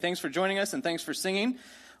Thanks for joining us and thanks for singing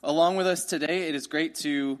along with us today. It is great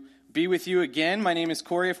to be with you again. My name is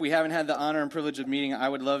Corey. If we haven't had the honor and privilege of meeting, I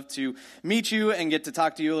would love to meet you and get to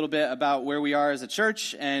talk to you a little bit about where we are as a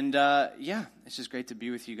church. And it's just great to be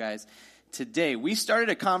with you guys today. We started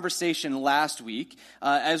a conversation last week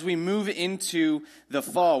as we move into the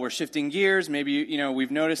fall. We're shifting gears. Maybe,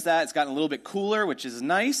 we've noticed that. It's gotten a little bit cooler, which is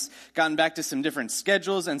nice. Gotten back to some different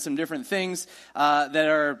schedules and some different things that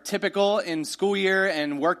are typical in school year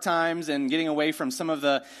and work times and getting away from some of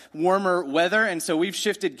the warmer weather. And so we've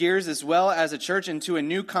shifted gears as well as a church into a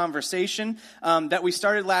new conversation that we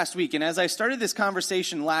started last week. And as I started this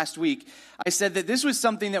conversation last week, I said that this was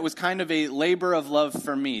something that was kind of a labor of love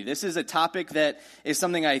for me. This is a topic that is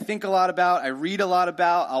something I think a lot about, I read a lot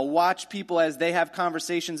about, I'll watch people as they have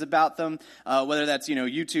conversations about them, whether that's,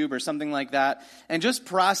 YouTube or something like that, and just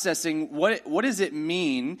processing what does it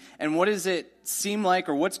mean and what does it seem like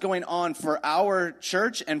or what's going on for our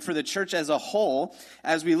church and for the church as a whole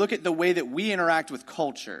as we look at the way that we interact with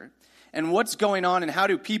culture. And what's going on and how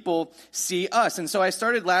do people see us? And so I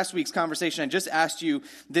started last week's conversation. I just asked you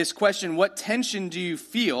this question: what tension do you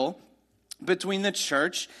feel between the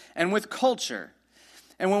church and with culture?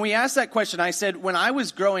 And when we asked that question, I said, when I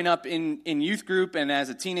was growing up in youth group and as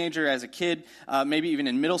a teenager, as a kid, maybe even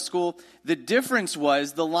in middle school, the difference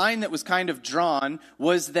was, the line that was kind of drawn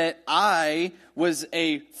was that I was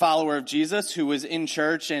a follower of Jesus who was in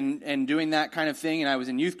church and doing that kind of thing, and I was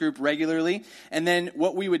in youth group regularly. And then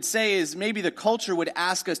what we would say is maybe the culture would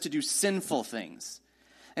ask us to do sinful things.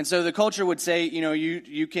 And so the culture would say,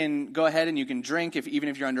 you can go ahead and you can drink even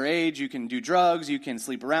if you're underage, you can do drugs, you can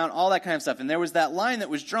sleep around, all that kind of stuff. And there was that line that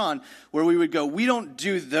was drawn where we would go, we don't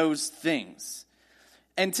do those things.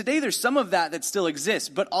 And today there's some of that still exists,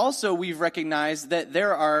 but also we've recognized that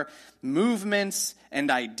there are movements and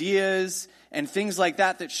ideas and things like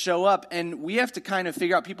that show up, and we have to kind of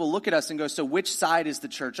figure out, people look at us and go, so which side is the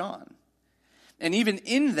church on? And even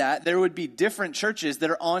in that, there would be different churches that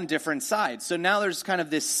are on different sides. So now there's kind of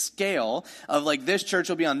this scale of like, this church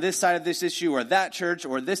will be on this side of this issue, or that church,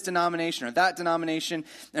 or this denomination, or that denomination.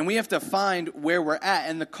 And we have to find where we're at.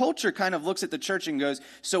 And the culture kind of looks at the church and goes,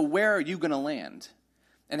 so where are you going to land?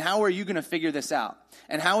 And how are you going to figure this out?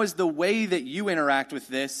 And how is the way that you interact with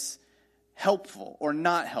this helpful or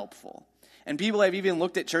not helpful? And people have even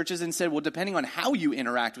looked at churches and said, well, depending on how you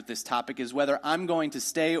interact with this topic is whether I'm going to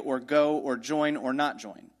stay or go or join or not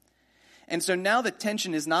join. And so now the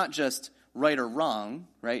tension is not just right or wrong,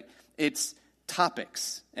 right? It's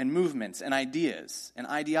topics and movements and ideas and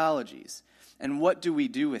ideologies. And what do we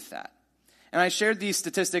do with that? And I shared these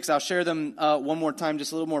statistics. I'll share them one more time,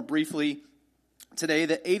 just a little more briefly today,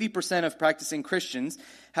 that 80% of practicing Christians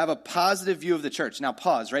have a positive view of the church. Now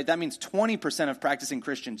pause, right? That means 20% of practicing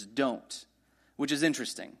Christians don't, which is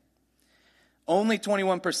interesting. Only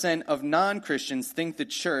 21% of non-Christians think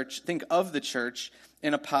of the church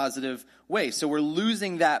in a positive way. So we're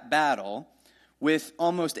losing that battle with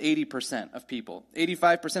almost 80% of people.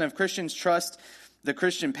 85% of Christians trust the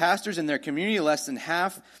Christian pastors in their community. Less than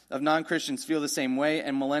half of non-Christians feel the same way,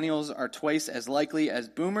 and millennials are twice as likely as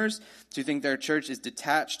boomers to think their church is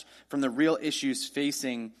detached from the real issues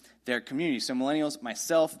facing their community. So millennials,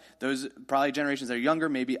 myself, those probably generations that are younger,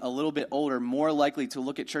 maybe a little bit older, more likely to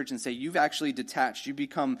look at church and say, you've actually detached, you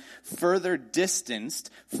become further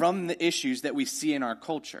distanced from the issues that we see in our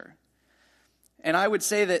culture. And I would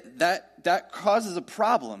say that causes a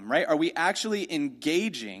problem, right? Are we actually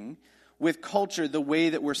engaging with culture the way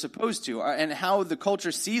that we're supposed to? And how the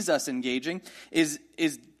culture sees us engaging is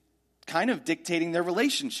kind of dictating their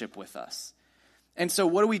relationship with us. And so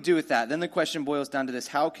what do we do with that? Then the question boils down to this: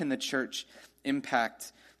 how can the church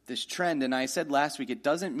impact this trend? And I said last week, it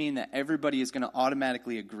doesn't mean that everybody is going to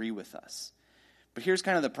automatically agree with us. But here's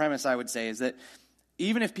kind of the premise I would say, is that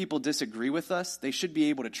even if people disagree with us, they should be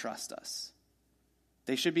able to trust us.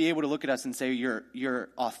 They should be able to look at us and say, you're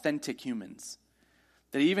authentic humans.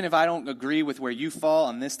 That even if I don't agree with where you fall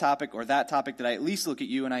on this topic or that topic, that I at least look at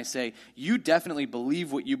you and I say, you definitely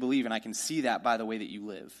believe what you believe, and I can see that by the way that you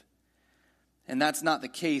live. And that's not the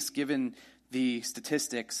case given the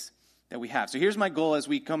statistics that we have. So here's my goal as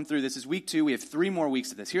we come through. This is week 2. We have 3 more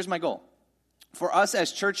weeks of this. Here's my goal. For us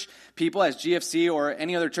as church people, as GFC or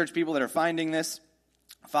any other church people that are finding this,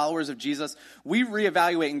 followers of Jesus, we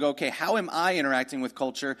reevaluate and go, okay, how am I interacting with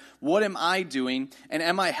culture? What am I doing? And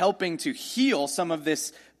am I helping to heal some of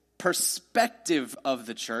this perspective of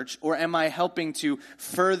the church, or am I helping to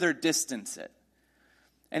further distance it?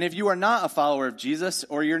 And if you are not a follower of Jesus,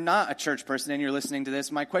 or you're not a church person and you're listening to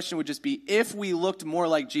this, my question would just be, if we looked more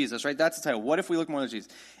like Jesus, right? That's the title. What if we looked more like Jesus?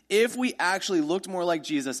 If we actually looked more like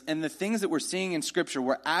Jesus and the things that we're seeing in Scripture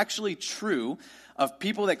were actually true of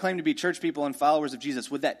people that claim to be church people and followers of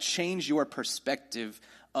Jesus, would that change your perspective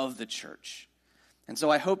of the church? And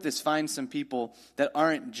so I hope this finds some people that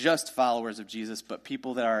aren't just followers of Jesus, but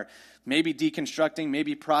people that are maybe deconstructing,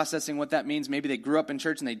 maybe processing what that means. Maybe they grew up in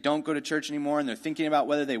church and they don't go to church anymore, and they're thinking about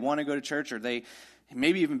whether they want to go to church, or they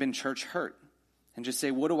maybe even been church hurt. And just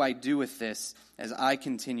say, what do I do with this as I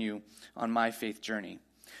continue on my faith journey?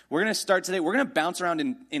 We're going to start today. We're going to bounce around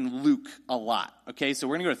in Luke a lot. Okay, so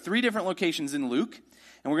we're going to go to 3 different locations in Luke,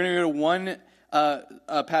 and we're going to go to one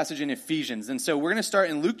passage in Ephesians. And so we're going to start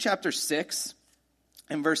in Luke chapter 6.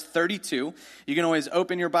 In verse 32, you can always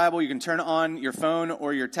open your Bible, you can turn on your phone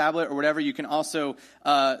or your tablet or whatever. You can also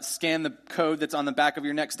scan the code that's on the back of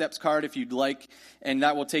your Next Steps card if you'd like, and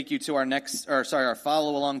that will take you to our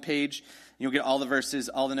follow along page. You'll get all the verses,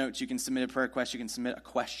 all the notes. You can submit a prayer request, you can submit a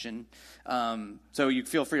question. So you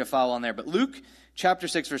feel free to follow on there. But Luke chapter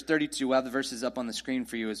 6, verse 32, we'll have the verses up on the screen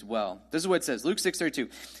for you as well. This is what it says, Luke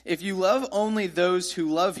 6:32. If you love only those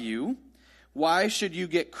who love you, why should you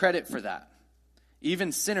get credit for that?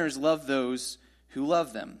 Even sinners love those who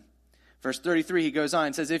love them. Verse 33, he goes on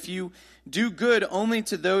and says, if you do good only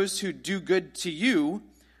to those who do good to you,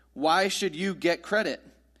 why should you get credit?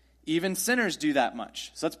 Even sinners do that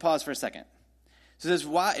much. So let's pause for a second. So it says,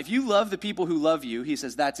 why? If you love the people who love you, he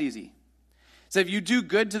says, that's easy. So if you do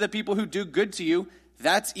good to the people who do good to you,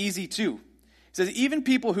 that's easy too. He says, even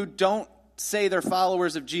people who don't say they're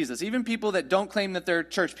followers of Jesus, even people that don't claim that they're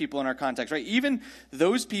church people in our context, right? Even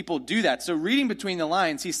those people do that. So reading between the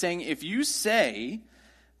lines, he's saying if you say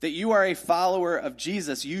that you are a follower of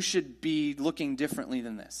Jesus, you should be looking differently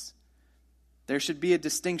than this. There should be a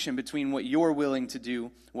distinction between what you're willing to do,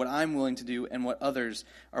 what I'm willing to do, and what others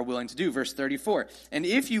are willing to do. Verse 34, and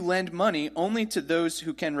if you lend money only to those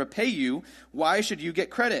who can repay you, why should you get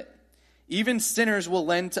credit? Even sinners will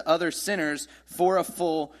lend to other sinners for a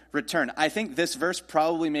full return. I think this verse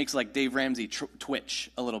probably makes like Dave Ramsey twitch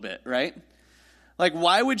a little bit, right? Like,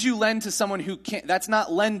 why would you lend to someone who can't? That's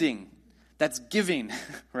not lending. That's giving,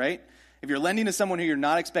 right? If you're lending to someone who you're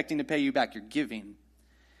not expecting to pay you back, you're giving. You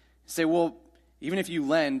say, well, even if you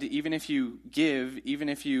lend, even if you give, even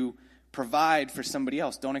if you provide for somebody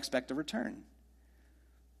else, don't expect a return. And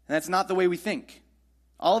that's not the way we think.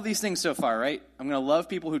 All of these things so far, right? I'm going to love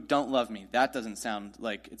people who don't love me. That doesn't sound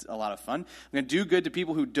like it's a lot of fun. I'm going to do good to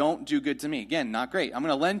people who don't do good to me. Again, not great. I'm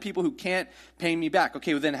going to lend people who can't pay me back.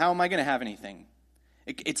 Okay, well then how am I going to have anything?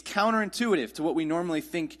 It's counterintuitive to what we normally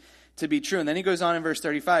think to be true. And then he goes on in verse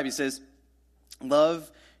 35. He says,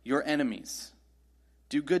 love your enemies.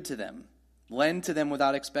 Do good to them. Lend to them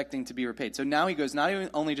without expecting to be repaid. So now he goes, not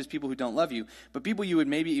even only just people who don't love you, but people you would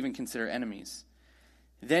maybe even consider enemies.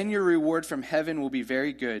 Then your reward from heaven will be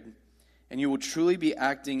very good, and you will truly be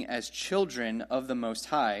acting as children of the Most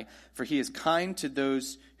High, for he is kind to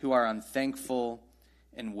those who are unthankful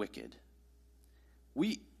and wicked.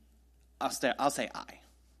 I'll say I.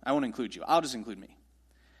 I won't include you. I'll just include me.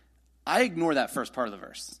 I ignore that first part of the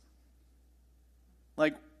verse.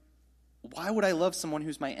 Like, why would I love someone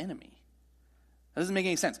who's my enemy? That doesn't make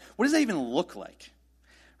any sense. What does that even look like?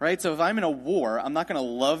 Right? So if I'm in a war, I'm not going to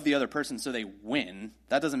love the other person so they win.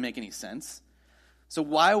 That doesn't make any sense. So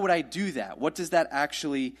why would I do that? What does that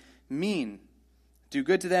actually mean? Do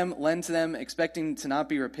good to them, lend to them, expecting to not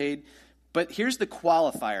be repaid. But here's the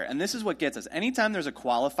qualifier, and this is what gets us. Anytime there's a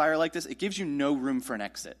qualifier like this, it gives you no room for an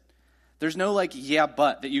exit. There's no like, yeah,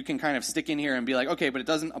 but that you can kind of stick in here and be like, okay, but it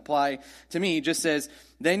doesn't apply to me. It just says,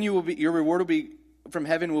 then your reward will be from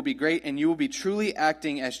heaven will be great, and you will be truly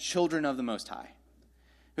acting as children of the Most High.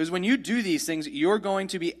 Because when you do these things, you're going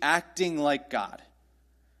to be acting like God.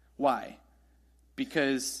 Why?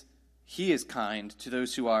 Because he is kind to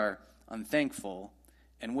those who are unthankful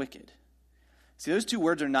and wicked. See, those two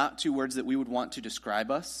words are not two words that we would want to describe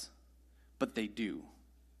us, but they do.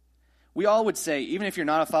 We all would say, even if you're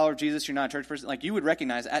not a follower of Jesus, you're not a church person, like you would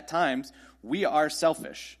recognize at times we are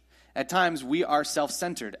selfish. At times we are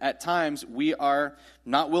self-centered. At times we are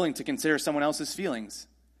not willing to consider someone else's feelings.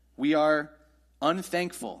 We are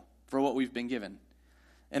unthankful for what we've been given.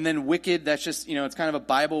 And then wicked, that's just, it's kind of a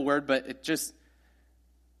Bible word, but it's just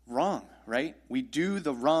wrong, right? We do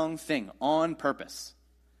the wrong thing on purpose,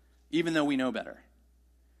 even though we know better.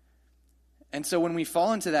 And so when we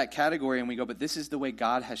fall into that category and we go, but this is the way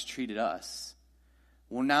God has treated us,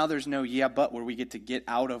 well, now there's no yeah, but where we get to get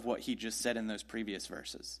out of what he just said in those previous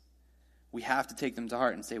verses. We have to take them to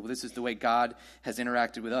heart and say, well, this is the way God has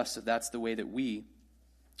interacted with us, so that's the way that we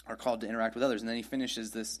are called to interact with others. And then he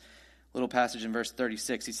finishes this little passage in verse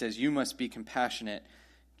 36. He says, you must be compassionate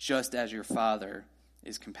just as your Father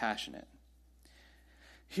is compassionate.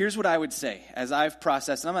 Here's what I would say as I've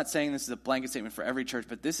processed, and I'm not saying this is a blanket statement for every church,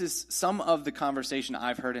 but this is some of the conversation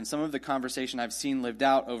I've heard and some of the conversation I've seen lived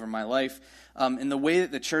out over my life in the way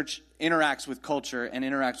that the church interacts with culture and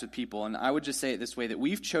interacts with people. And I would just say it this way, that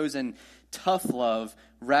we've chosen tough love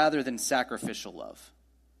rather than sacrificial love.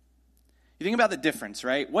 You think about the difference,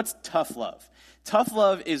 right? What's tough love? Tough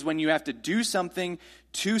love is when you have to do something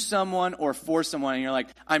to someone or for someone, and you're like,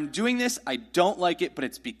 I'm doing this, I don't like it, but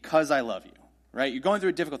it's because I love you. Right? You're going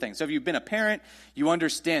through a difficult thing. So if you've been a parent, you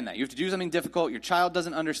understand that. You have to do something difficult your child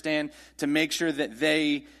doesn't understand to make sure that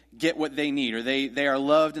they get what they need or they are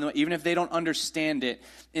loved, even if they don't understand it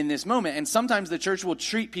in this moment. And sometimes the church will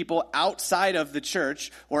treat people outside of the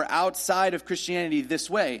church or outside of Christianity this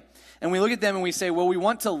way. And we look at them and we say, well, we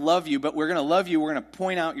want to love you, but we're going to love you. We're going to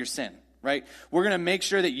point out your sin, right? We're going to make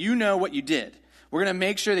sure that you know what you did. We're going to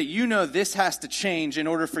make sure that you know this has to change in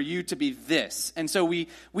order for you to be this. And so we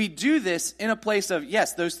do this in a place of,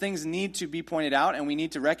 yes, those things need to be pointed out, and we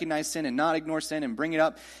need to recognize sin and not ignore sin and bring it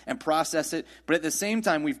up and process it. But at the same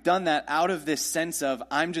time, we've done that out of this sense of,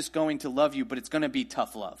 I'm just going to love you, but it's going to be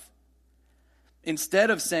tough love. Instead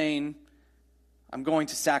of saying, I'm going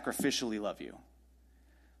to sacrificially love you.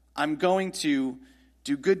 I'm going to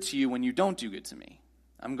do good to you when you don't do good to me.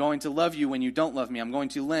 I'm going to love you when you don't love me. I'm going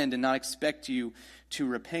to lend and not expect you to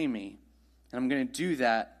repay me. And I'm going to do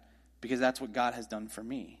that because that's what God has done for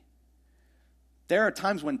me. There are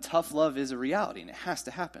times when tough love is a reality, and it has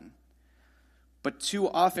to happen. But too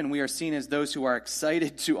often we are seen as those who are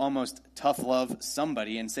excited to almost tough love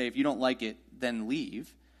somebody and say, if you don't like it, then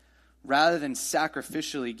leave, rather than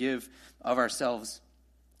sacrificially give of ourselves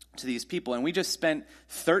to these people. And we just spent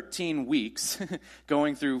 13 weeks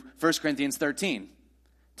going through 1 Corinthians 13.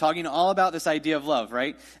 Talking all about this idea of love,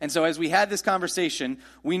 right? And so as we had this conversation,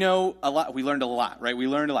 we know a lot. We learned a lot, right? We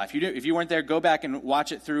learned a lot. If you weren't there, go back and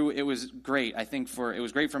watch it through. It was great. I think it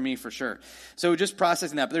was great for me for sure. So just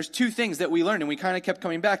processing that. But there's two things that we learned and we kind of kept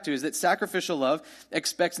coming back to, is that sacrificial love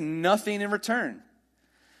expects nothing in return.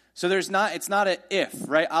 So it's not a if,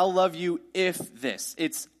 right? I'll love you if this.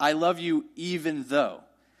 It's I love you even though.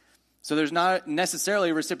 So there's not necessarily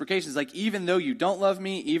a reciprocation. It's like, even though you don't love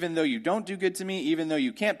me, even though you don't do good to me, even though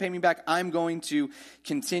you can't pay me back, I'm going to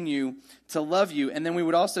continue to love you. And then we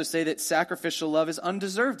would also say that sacrificial love is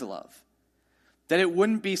undeserved love. That it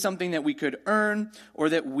wouldn't be something that we could earn or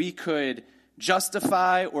that we could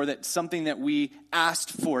justify or that something that we asked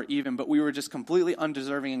for even, but we were just completely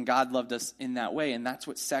undeserving and God loved us in that way. And that's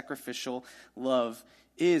what sacrificial love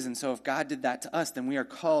is. And so if God did that to us, then we are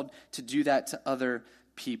called to do that to other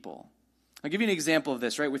people. I'll give you an example of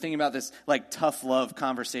this, right? We're thinking about this like tough love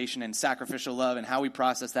conversation and sacrificial love and how we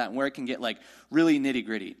process that and where it can get like really nitty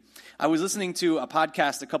gritty. I was listening to a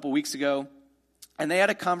podcast a couple weeks ago and they had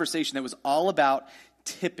a conversation that was all about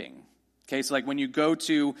tipping. Okay, so like when you go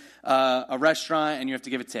to a restaurant and you have to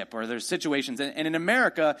give a tip, or there's situations, and in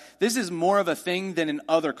America, this is more of a thing than in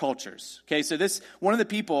other cultures. Okay, so one of the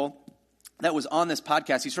people that was on this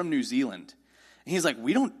podcast, he's from New Zealand. And he's like,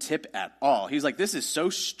 we don't tip at all. He's like, this is so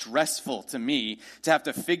stressful to me to have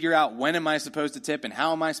to figure out when am I supposed to tip and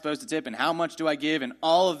how am I supposed to tip and how much do I give and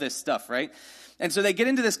all of this stuff, right? And so they get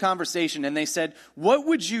into this conversation and they said, what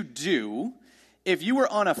would you do if you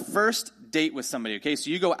were on a first date with somebody? Okay, so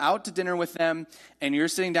you go out to dinner with them and you're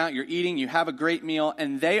sitting down, you're eating, you have a great meal,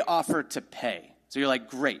 and they offer to pay. So you're like,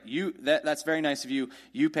 great, that's very nice of you.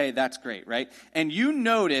 You pay, that's great, right? And you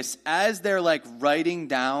notice as they're like writing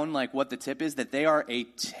down like what the tip is, that they are a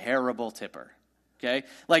terrible tipper, okay?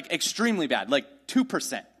 Like extremely bad, like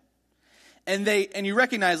 2%. And you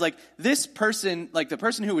recognize like this person, like the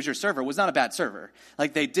person who was your server was not a bad server.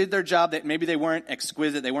 Like they did their job, that maybe they weren't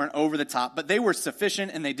exquisite, they weren't over the top, but they were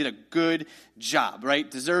sufficient and they did a good job,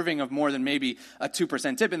 right? Deserving of more than maybe a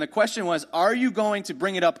 2% tip. And the question was, are you going to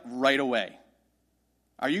bring it up right away?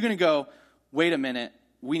 Are you going to go, wait a minute,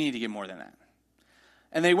 we need to get more than that?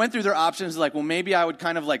 And they went through their options like, well, maybe I would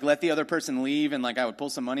kind of like let the other person leave and like I would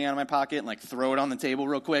pull some money out of my pocket and like throw it on the table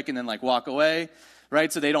real quick and then like walk away,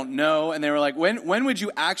 right? So they don't know. And they were like, when would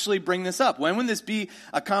you actually bring this up? When would this be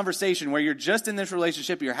a conversation where you're just in this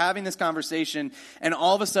relationship, you're having this conversation, and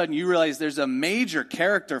all of a sudden you realize there's a major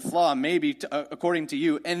character flaw maybe according to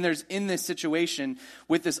you, and there's in this situation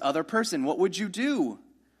with this other person. What would you do?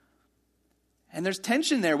 And there's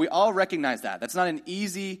tension there. We all recognize that. That's not an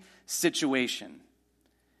easy situation.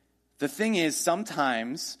 The thing is,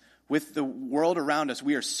 sometimes with the world around us,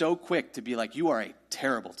 we are so quick to be like, you are a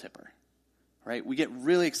terrible tipper, right? We get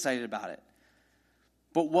really excited about it.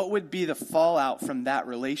 But what would be the fallout from that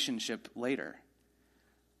relationship later?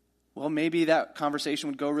 well, maybe that conversation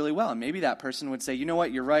would go really well. And maybe that person would say, you know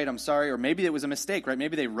what, you're right, I'm sorry. Or maybe it was a mistake, right?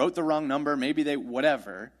 Maybe they wrote the wrong number. Maybe they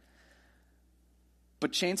whatever.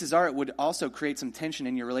 But chances are it would also create some tension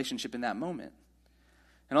in your relationship in that moment.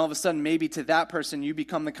 And all of a sudden, maybe to that person, you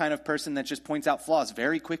become the kind of person that just points out flaws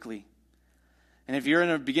very quickly. And if you're in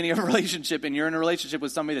the beginning of a relationship and you're in a relationship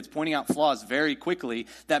with somebody that's pointing out flaws very quickly,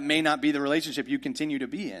 that may not be the relationship you continue to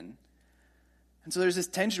be in. And so there's this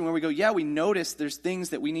tension where we go, yeah, we notice there's things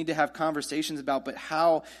that we need to have conversations about, but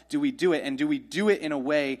how do we do it? And do we do it in a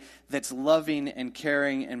way that's loving and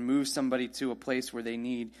caring and moves somebody to a place where they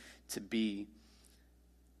need to be?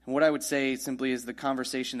 And what I would say simply is the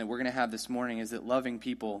conversation that we're going to have this morning is that loving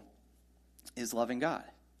people is loving God.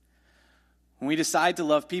 When we decide to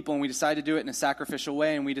love people and we decide to do it in a sacrificial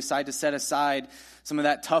way and we decide to set aside some of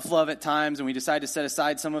that tough love at times and we decide to set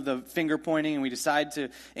aside some of the finger pointing and we decide to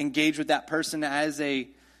engage with that person as a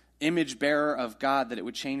image bearer of God, that it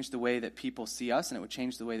would change the way that people see us and it would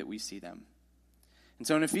change the way that we see them. And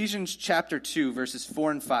so in Ephesians chapter 2, verses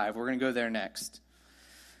 4 and 5, we're going to go there next.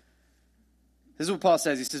 This is what Paul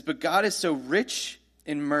says. He says, "But God is so rich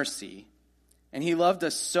in mercy, and he loved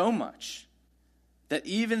us so much, that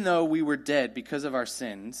even though we were dead because of our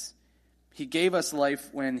sins, he gave us life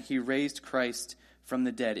when he raised Christ from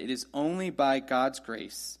the dead. It is only by God's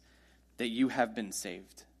grace that you have been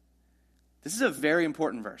saved." This is a very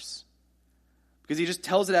important verse because he just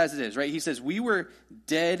tells it as it is, right? He says, we were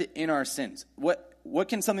dead in our sins. What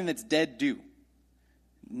can something that's dead do?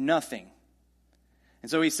 Nothing. And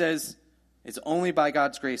so he says, it's only by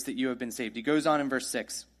God's grace that you have been saved. He goes on in verse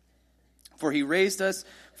 6. "For he raised us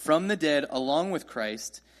from the dead along with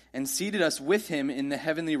Christ and seated us with him in the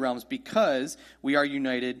heavenly realms because we are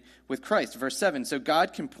united with Christ." Verse 7, "So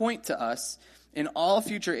God can point to us in all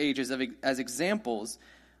future ages as examples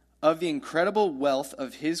of the incredible wealth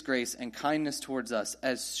of his grace and kindness towards us,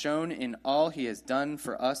 as shown in all he has done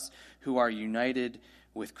for us who are united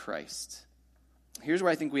with Christ." Here's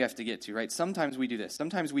where I think we have to get to, right? Sometimes we do this.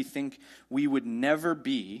 Sometimes we think we would never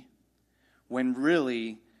be when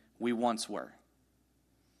really we once were.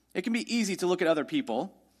 It can be easy to look at other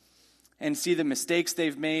people and see the mistakes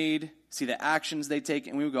they've made, see the actions they take,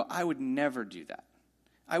 and we would go, I would never do that.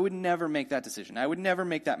 I would never make that decision. I would never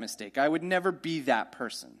make that mistake. I would never be that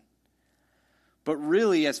person. But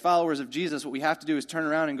really, as followers of Jesus, what we have to do is turn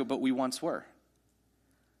around and go, but we once were.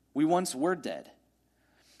 We once were dead.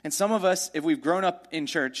 And some of us, if we've grown up in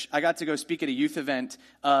church, I got to go speak at a youth event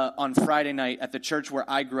on Friday night at the church where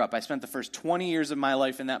I grew up. I spent the first 20 years of my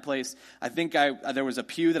life in that place. I think there was a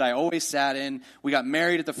pew that I always sat in. We got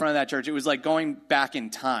married at the front of that church. It was like going back in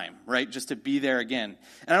time, right, just to be there again.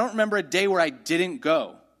 And I don't remember a day where I didn't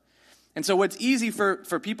go. And so what's easy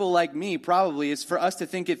for people like me probably is for us to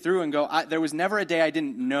think it through and go, there was never a day I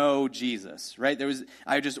didn't know Jesus, right?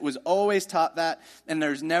 I just was always taught that, and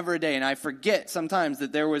there's never a day. And I forget sometimes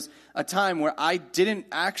that there was a time where I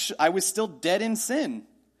was still dead in sin.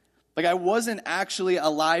 Like I wasn't actually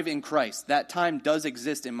alive in Christ. That time does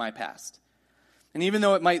exist in my past. And even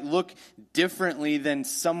though it might look differently than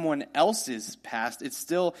someone else's past, it's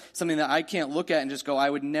still something that I can't look at and just go, I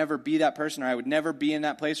would never be that person, or I would never be in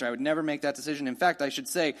that place, or I would never make that decision. In fact, I should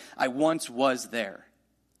say, I once was there.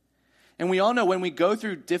 And we all know when we go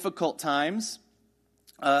through difficult times,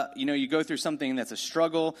 you go through something that's a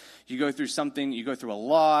struggle, you go through a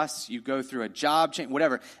loss, you go through a job change,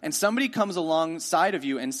 whatever, and somebody comes alongside of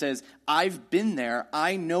you and says, I've been there,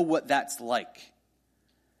 I know what that's like.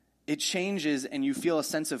 It changes and you feel a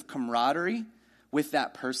sense of camaraderie with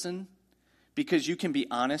that person because you can be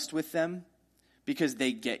honest with them because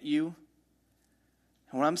they get you.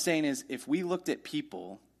 And what I'm saying is if we looked at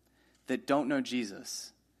people that don't know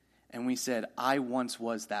Jesus and we said, I once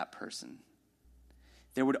was that person,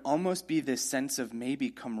 there would almost be this sense of maybe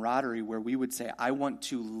camaraderie where we would say, I want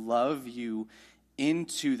to love you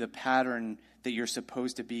into the pattern that you're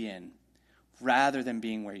supposed to be in rather than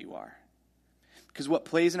being where you are. Because what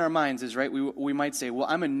plays in our minds is, right, we might say, well,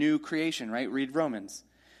 I'm a new creation, right? Read Romans.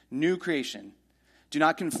 New creation. Do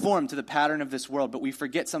not conform to the pattern of this world, but we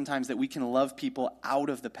forget sometimes that we can love people out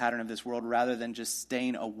of the pattern of this world rather than just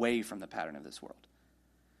staying away from the pattern of this world.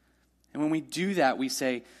 And when we do that, we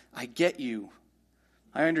say, I get you.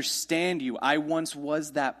 I understand you. I once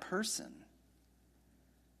was that person.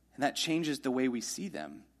 And that changes the way we see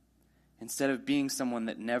them instead of being someone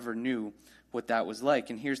that never knew what that was like.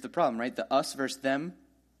 And here's the problem, right? The us versus them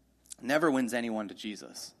never wins anyone to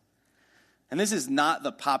Jesus. And this is not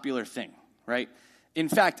the popular thing, right? In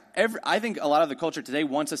fact, I think a lot of the culture today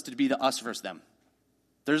wants us to be the us versus them.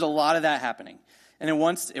 There's a lot of that happening. And it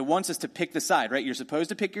wants us to pick the side, right? You're supposed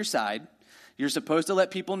to pick your side. You're supposed to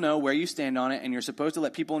let people know where you stand on it, and you're supposed to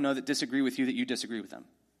let people know that disagree with you that you disagree with them,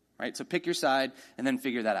 right? So pick your side and then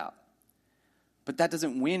figure that out. But that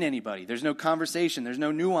doesn't win anybody. There's no conversation. There's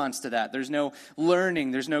no nuance to that. There's no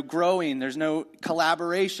learning. There's no growing. There's no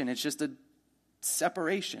collaboration. It's just a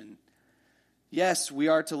separation. Yes, we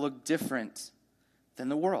are to look different than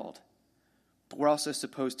the world, but we're also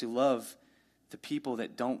supposed to love the people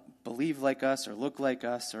that don't believe like us or look like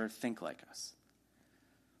us or think like us.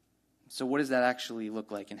 So what does that actually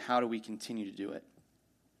look like, and how do we continue to do it?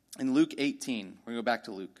 In Luke 18, we're going to go back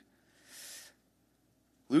to Luke.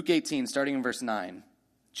 Luke 18, starting in verse 9,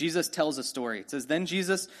 Jesus tells a story. It says, "Then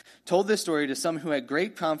Jesus told this story to some who had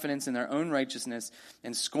great confidence in their own righteousness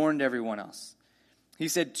and scorned everyone else. He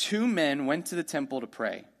said, 2 men went to the temple to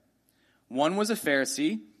pray. One was a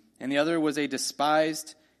Pharisee, and the other was a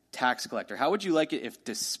despised tax collector." How would you like it if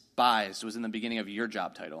despised was in the beginning of your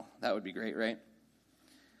job title? That would be great, right?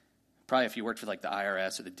 Probably if you worked for like the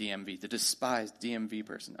IRS or the DMV, the despised DMV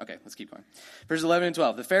person. Okay, let's keep going. Verse 11 and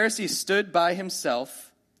 12. "The Pharisee stood by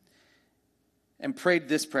himself and prayed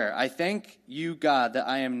this prayer. 'I thank you, God, that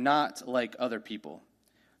I am not like other people,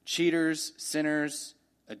 cheaters, sinners,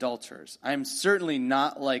 adulterers. I am certainly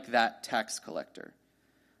not like that tax collector.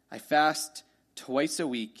 I fast twice a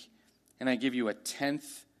week, and I give you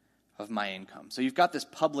 1/10 of my income.'" So you've got this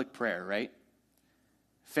public prayer, right?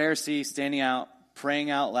 Pharisee standing out, praying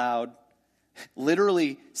out loud,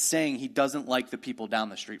 literally saying he doesn't like the people down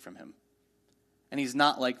the street from him. And he's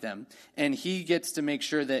not like them. And he gets to make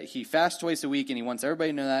sure that he fasts twice a week, and he wants everybody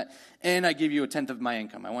to know that. "And I give you 1/10 of my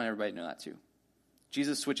income." I want everybody to know that too.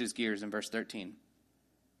 Jesus switches gears in verse 13.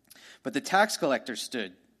 "But the tax collector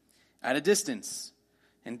stood at a distance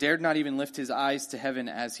and dared not even lift his eyes to heaven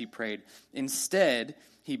as he prayed. Instead,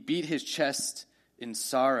 he beat his chest in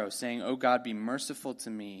sorrow, saying, 'O God, be merciful to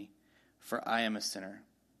me, for I am a sinner.'"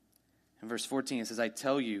 In verse 14, it says, "I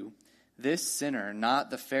tell you, this sinner, not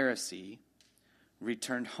the Pharisee,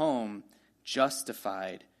 returned home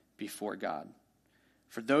justified before God.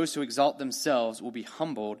 For those who exalt themselves will be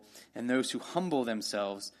humbled, and those who humble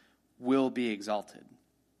themselves will be exalted."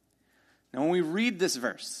 Now, when we read this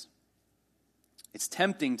verse, it's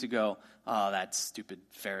tempting to go, "Oh, that stupid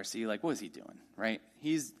Pharisee, like, what is he doing?" Right?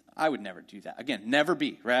 I would never do that. Again, never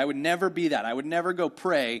be, right? I would never be that. I would never go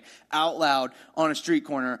pray out loud on a street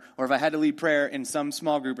corner, or if I had to lead prayer in some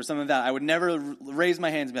small group or something like that, I would never raise my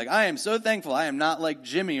hands and be like, "I am so thankful I am not like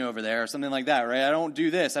Jimmy over there," or something like that, right? I don't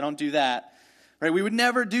do this, I don't do that, right? We would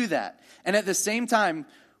never do that. And at the same time,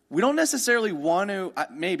 we don't necessarily want to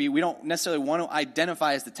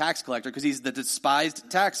identify as the tax collector because he's the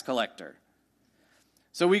despised tax collector.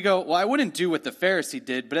 So we go, well, I wouldn't do what the Pharisee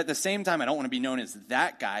did, but at the same time, I don't want to be known as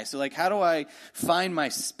that guy. So like, how do I find my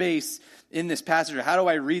space in this passage? Or how do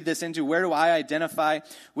I read this into? Where do I identify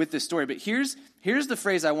with this story? But here's the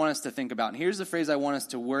phrase I want us to think about. And here's the phrase I want us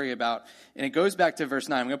to worry about. And it goes back to verse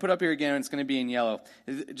 9. I'm going to put it up here again, and it's going to be in yellow.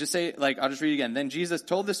 Just say, I'll just read it again. "Then Jesus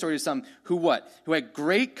told this story to some who what? Who had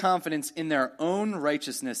great confidence in their own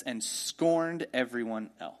righteousness and scorned everyone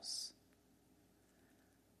else."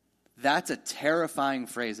 That's a terrifying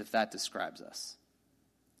phrase if that describes us.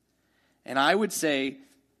 And I would say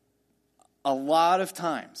a lot of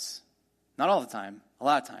times, not all the time, a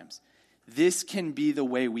lot of times, this can be the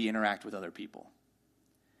way we interact with other people.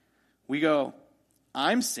 We go,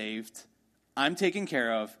 "I'm saved, I'm taken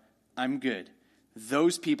care of, I'm good.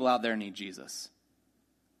 Those people out there need Jesus."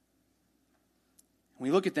 We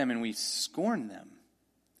look at them and we scorn them.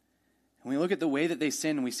 And we look at the way that they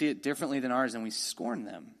sin and we see it differently than ours and we scorn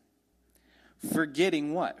them.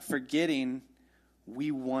 Forgetting what? Forgetting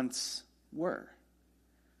we once were.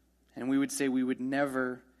 And we would say we would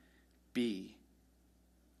never be.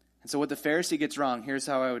 And so what the Pharisee gets wrong, here's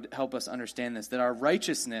how I would help us understand this, that our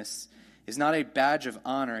righteousness is not a badge of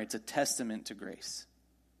honor, it's a testament to grace.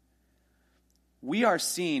 We are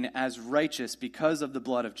seen as righteous because of the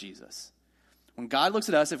blood of Jesus. When God looks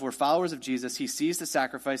at us, if we're followers of Jesus, he sees the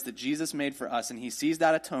sacrifice that Jesus made for us, and he sees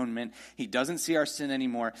that atonement. He doesn't see our sin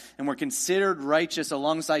anymore, and we're considered righteous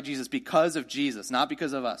alongside Jesus because of Jesus, not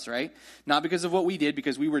because of us, right? Not because of what we did,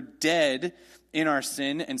 because we were dead in our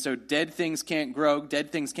sin, and so dead things can't grow, dead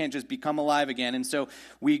things can't just become alive again, and so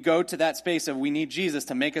we go to that space of we need Jesus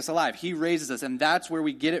to make us alive. He raises us, and that's where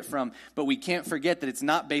we get it from, but we can't forget that it's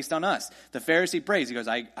not based on us. The Pharisee prays, he goes,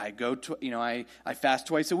 I fast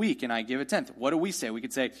twice a week, and I give 1/10. What do we say? We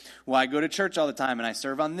could say, well, I go to church all the time, and I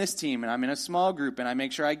serve on this team, and I'm in a small group, and I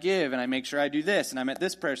make sure I give, and I make sure I do this, and I'm at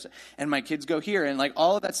this person, and my kids go here, and like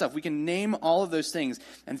all of that stuff. We can name all of those things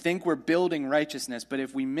and think we're building righteousness, but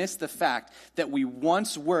if we miss the fact that we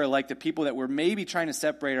once were like the people that we're maybe trying to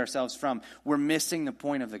separate ourselves from, we're missing the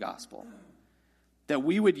point of the gospel. that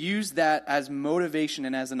we would use that as motivation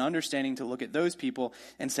and as an understanding to look at those people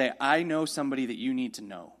and say, I know somebody that you need to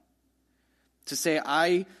know. To say,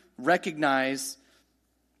 I recognize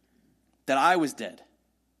that I was dead,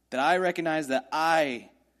 that I recognize that I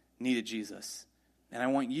needed Jesus, and I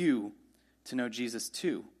want you to know Jesus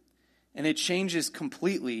too. And it changes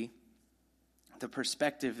completely the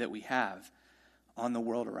perspective that we have on the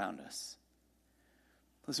world around us.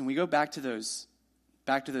 Listen, we go back to those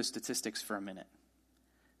statistics for a minute.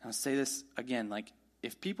 I'll say this again, like,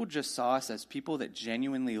 if people just saw us as people that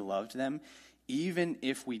genuinely loved them, even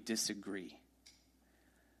if we disagree,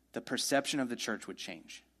 the perception of the church would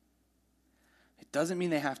change. It doesn't mean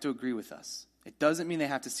they have to agree with us. It doesn't mean they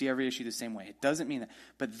have to see every issue the same way. It doesn't mean that.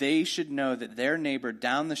 But they should know that their neighbor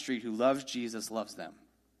down the street who loves Jesus loves them.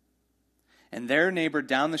 And their neighbor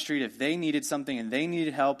down the street, if they needed something and they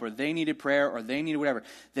needed help or they needed prayer or they needed whatever,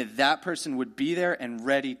 that person would be there and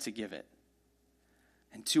ready to give it.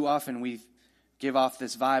 And too often we give off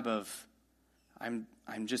this vibe of, I'm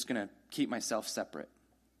just going to keep myself separate.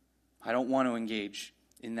 I don't want to engage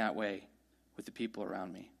in that way with the people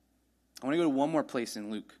around me. I want to go to one more place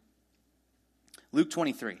in Luke. Luke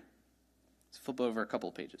 23. Let's flip over a couple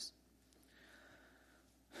of pages.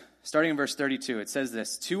 Starting in verse 32, it says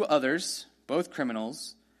this: 2 others, both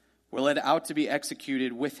criminals, were led out to be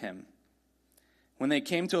executed with him. When they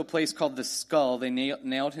came to a place called the Skull, they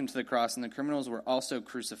nailed him to the cross, and the criminals were also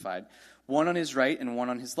crucified, one on his right and one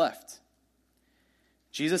on his left.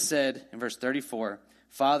 Jesus said in verse 34,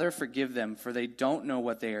 Father, forgive them, for they don't know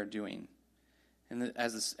what they are doing. And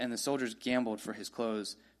the soldiers gambled for his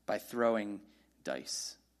clothes by throwing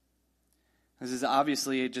dice. This is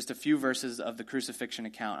obviously just a few verses of the crucifixion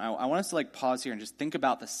account. I want us to pause here and just think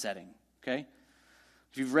about the setting, okay?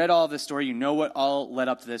 If you've read all of this story, you know what all led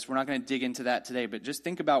up to this. We're not going to dig into that today, but just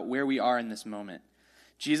think about where we are in this moment.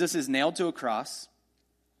 Jesus is nailed to a cross,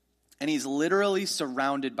 and he's literally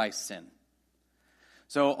surrounded by sin.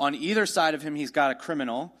 So on either side of him, he's got a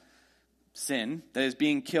criminal, sin, that is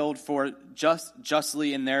being killed for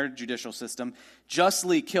justly in their judicial system,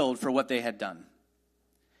 justly killed for what they had done.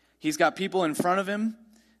 He's got people in front of him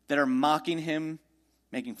that are mocking him,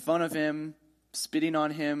 making fun of him, spitting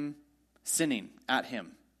on him, sinning at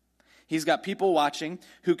him. He's got people watching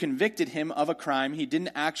who convicted him of a crime he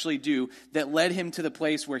didn't actually do that led him to the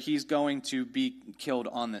place where he's going to be killed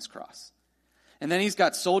on this cross. And then he's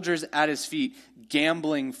got soldiers at his feet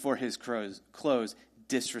gambling for his clothes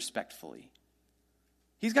disrespectfully.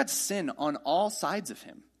 He's got sin on all sides of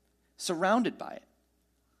him, surrounded by it.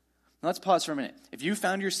 Now let's pause for a minute. If you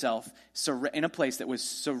found yourself in a place that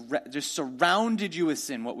was just surrounded you with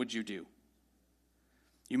sin, what would you do?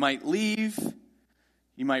 You might leave.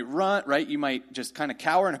 You might run, right? You might just kind of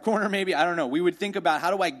cower in a corner maybe. I don't know. We would think about, how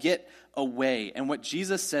do I get away? And what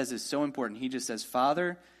Jesus says is so important. He just says,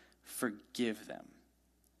 Father, forgive them.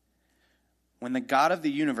 When the God of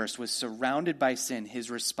the universe was surrounded by sin, his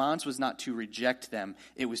response was not to reject them.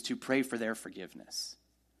 It was to pray for their forgiveness.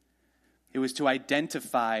 It was to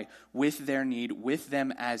identify with their need, with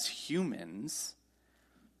them as humans,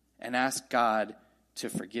 and ask God to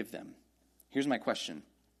forgive them. Here's my question.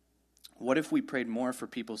 What if we prayed more for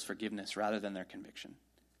people's forgiveness rather than their conviction?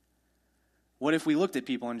 What if we looked at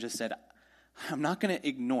people and just said, I'm not going to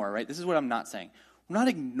ignore, right? This is what I'm not saying. We're not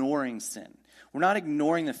ignoring sin. We're not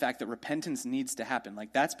ignoring the fact that repentance needs to happen.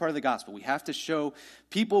 That's part of the gospel. We have to show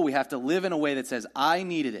people, we have to live in a way that says, I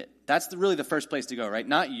needed it. That's really the first place to go, right?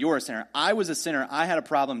 Not you're a sinner. I was a sinner. I had a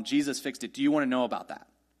problem. Jesus fixed it. Do you want to know about that?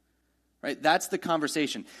 Right? That's the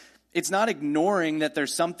conversation. It's not ignoring that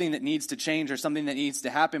there's something that needs to change or something that needs to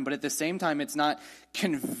happen, but at the same time, it's not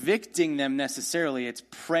convicting them necessarily. It's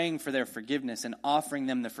praying for their forgiveness and offering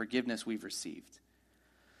them the forgiveness we've received.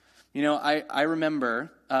 You know, I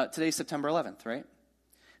remember, today's September 11th, right?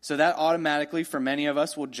 So that automatically, for many of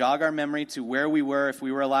us, will jog our memory to where we were, if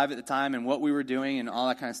we were alive at the time, and what we were doing, and all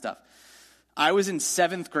that kind of stuff. I was in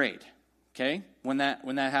 7th grade, okay, when that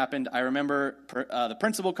happened. I remember the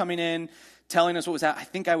principal coming in, telling us what was happening. I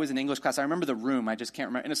think I was in English class. I remember the room. I just can't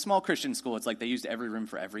remember. In a small Christian school, it's like they used every room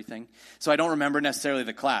for everything. So I don't remember necessarily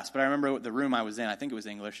the class, but I remember the room I was in. I think it was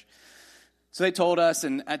English. So they told us,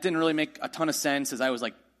 and that didn't really make a ton of sense, as I was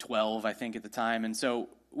 12, I think, at the time. And so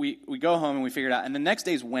we go home and we figure it out. And the next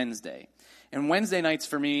day is Wednesday. And Wednesday nights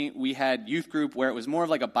for me, we had youth group where it was more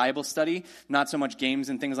of a Bible study, not so much games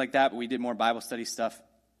and things like that, but we did more Bible study stuff.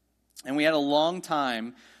 And we had a long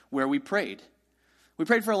time where we prayed. We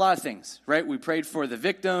prayed for a lot of things, right? We prayed for the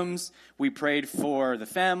victims. We prayed for the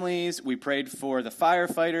families. We prayed for the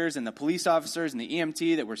firefighters and the police officers and the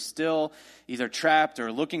EMT that were still either trapped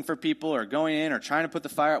or looking for people or going in or trying to put the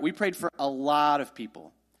fire out. We prayed for a lot of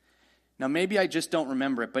people. Now, maybe I just don't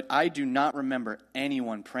remember it, but I do not remember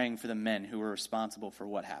anyone praying for the men who were responsible for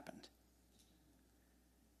what happened.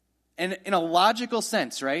 And in a logical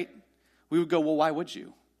sense, right, we would go, well, why would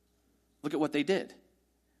you? Look at what they did.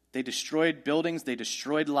 They destroyed buildings, they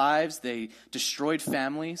destroyed lives, they destroyed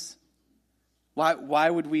families. Why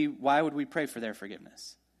would we pray for their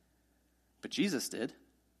forgiveness? But Jesus did.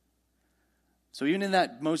 So even in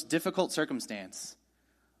that most difficult circumstance,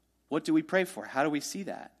 what do we pray for? How do we see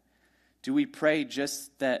that? Do we pray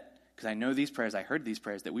just that, because I know these prayers, I heard these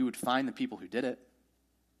prayers, that we would find the people who did it?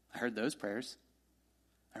 I heard those prayers.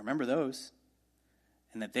 I remember those.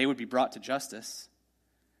 And that they would be brought to justice.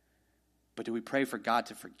 But do we pray for God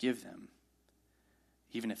to forgive them,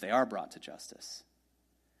 even if they are brought to justice?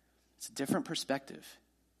 It's a different perspective.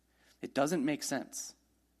 It doesn't make sense.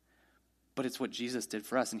 But it's what Jesus did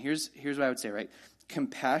for us. And here's what I would say, right?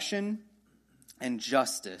 Compassion and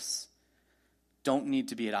justice don't need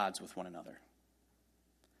to be at odds with one another.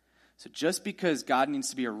 So just because God needs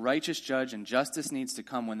to be a righteous judge and justice needs to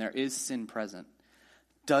come when there is sin present,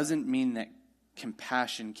 doesn't mean that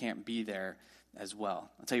compassion can't be there as well.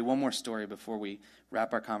 I'll tell you one more story before we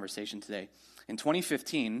wrap our conversation today. In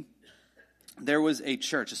 2015, there was a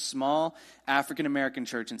church, a small African-American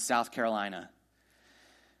church in South Carolina.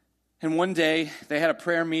 And one day, they had a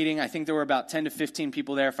prayer meeting. I think there were about 10 to 15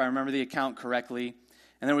 people there, if I remember the account correctly.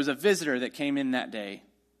 And there was a visitor that came in that day.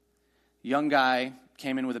 A young guy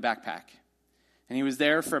came in with a backpack. And he was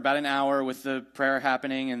there for about an hour with the prayer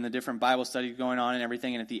happening and the different Bible studies going on and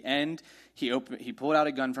everything. And at the end, he pulled out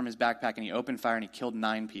a gun from his backpack and he opened fire and he killed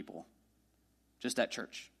 9 people. Just at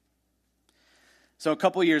church. So a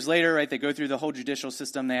couple of years later, right, they go through the whole judicial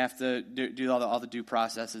system. They have to do all the due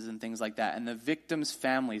processes and things like that. And the victims'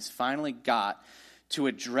 families finally got to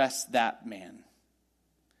address that man.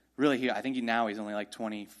 Really, I think he's only like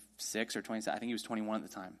 26 or 27. I think he was 21 at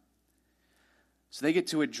the time. So they get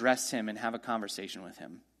to address him and have a conversation with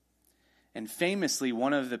him. And famously,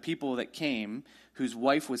 one of the people that came, whose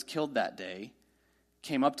wife was killed that day,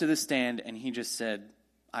 came up to the stand and he just said,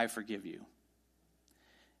 "I forgive you."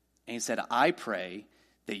 And he said, "I pray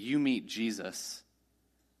that you meet Jesus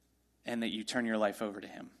and that you turn your life over to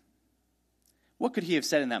him." What could he have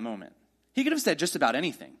said in that moment? He could have said just about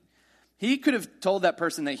anything. He could have told that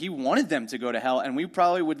person that he wanted them to go to hell, and we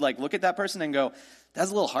probably would look at that person and go,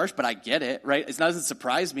 "That's a little harsh, but I get it," right? It doesn't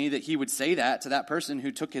surprise me that he would say that to that person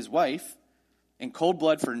who took his wife in cold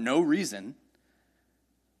blood for no reason.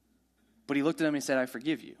 But he looked at him and he said, "I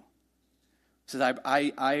forgive you." He says,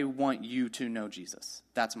 I want you to know Jesus.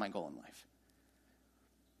 That's my goal in life.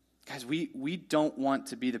 Guys, we don't want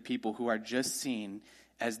to be the people who are just seen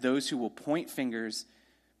as those who will point fingers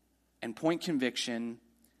and point conviction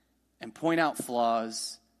and point out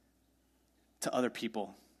flaws to other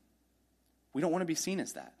people. We don't want to be seen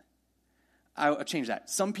as that. I'll change that.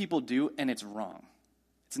 Some people do, and it's wrong.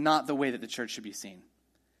 It's not the way that the church should be seen.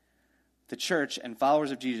 The church and followers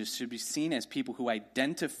of Jesus should be seen as people who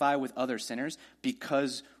identify with other sinners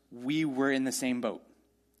because we were in the same boat.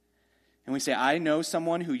 And we say, "I know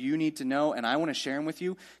someone who you need to know, and I want to share him with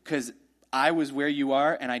you because I was where you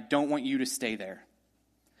are, and I don't want you to stay there.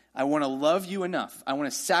 I want to love you enough. I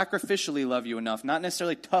want to sacrificially love you enough, not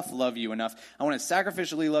necessarily tough love you enough. I want to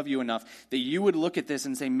sacrificially love you enough that you would look at this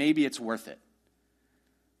and say, maybe it's worth it."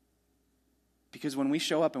 Because when we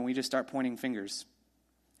show up and we just start pointing fingers,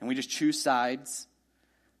 and we just choose sides,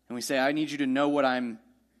 and we say, "I need you to know what I'm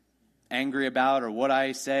angry about, or what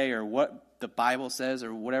I say, or what the Bible says,"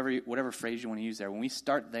 or whatever phrase you want to use there. When we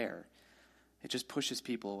start there, it just pushes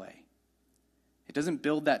people away. It doesn't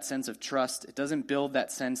build that sense of trust. It doesn't build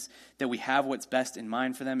that sense that we have what's best in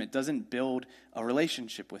mind for them. It doesn't build a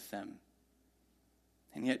relationship with them.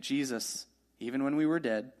 And yet Jesus, even when we were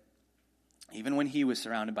dead, even when he was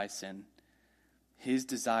surrounded by sin, his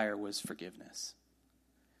desire was forgiveness.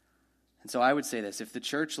 And so I would say this: if the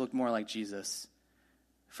church looked more like Jesus,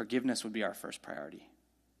 forgiveness would be our first priority.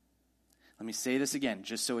 Let me say this again,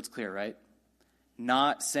 just so it's clear, right?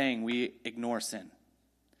 Not saying we ignore sin.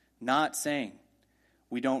 Not saying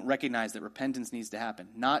we don't recognize that repentance needs to happen.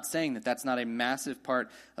 Not saying that that's not a massive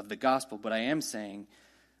part of the gospel, but I am saying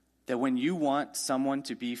that when you want someone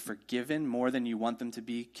to be forgiven more than you want them to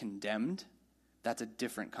be condemned, that's a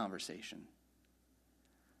different conversation.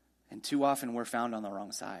 And too often we're found on the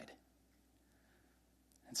wrong side.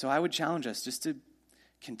 And so I would challenge us just to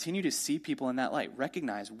continue to see people in that light.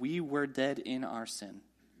 Recognize we were dead in our sin.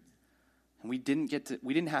 And we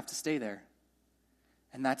didn't have to stay there.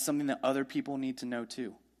 And that's something that other people need to know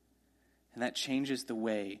too. And that changes the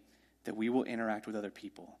way that we will interact with other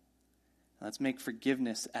people. Let's make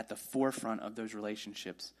forgiveness at the forefront of those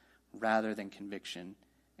relationships rather than conviction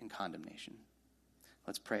and condemnation.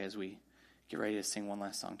 Let's pray as we get ready to sing one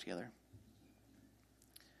last song together.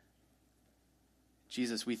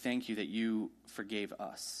 Jesus, we thank you that you forgave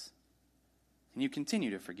us. And you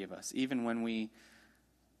continue to forgive us, even when we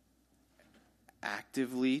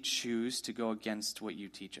actively choose to go against what you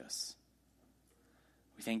teach us.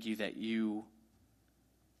 We thank you that you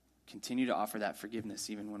continue to offer that forgiveness,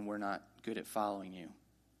 even when we're not good at following you.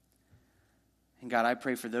 And God, I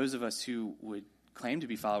pray for those of us who would claim to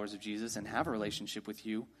be followers of Jesus and have a relationship with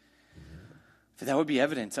you, that would be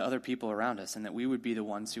evident to other people around us, and that we would be the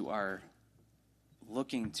ones who are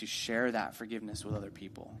looking to share that forgiveness with other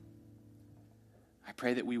people. I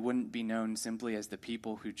pray that we wouldn't be known simply as the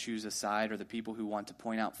people who choose a side, or the people who want to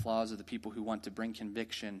point out flaws, or the people who want to bring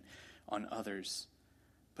conviction on others,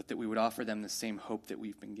 but that we would offer them the same hope that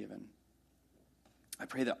we've been given. I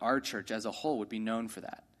pray that our church as a whole would be known for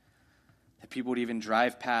that. That people would even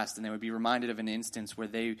drive past and they would be reminded of an instance where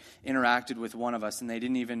they interacted with one of us and they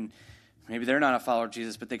didn't even, maybe they're not a follower of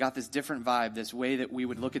Jesus, but they got this different vibe, this way that we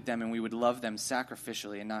would look at them and we would love them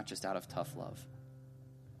sacrificially and not just out of tough love.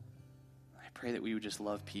 I pray that we would just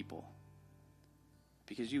love people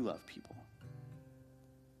because you love people.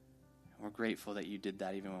 And we're grateful that you did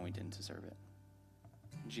that even when we didn't deserve it.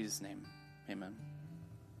 In Jesus' name, amen.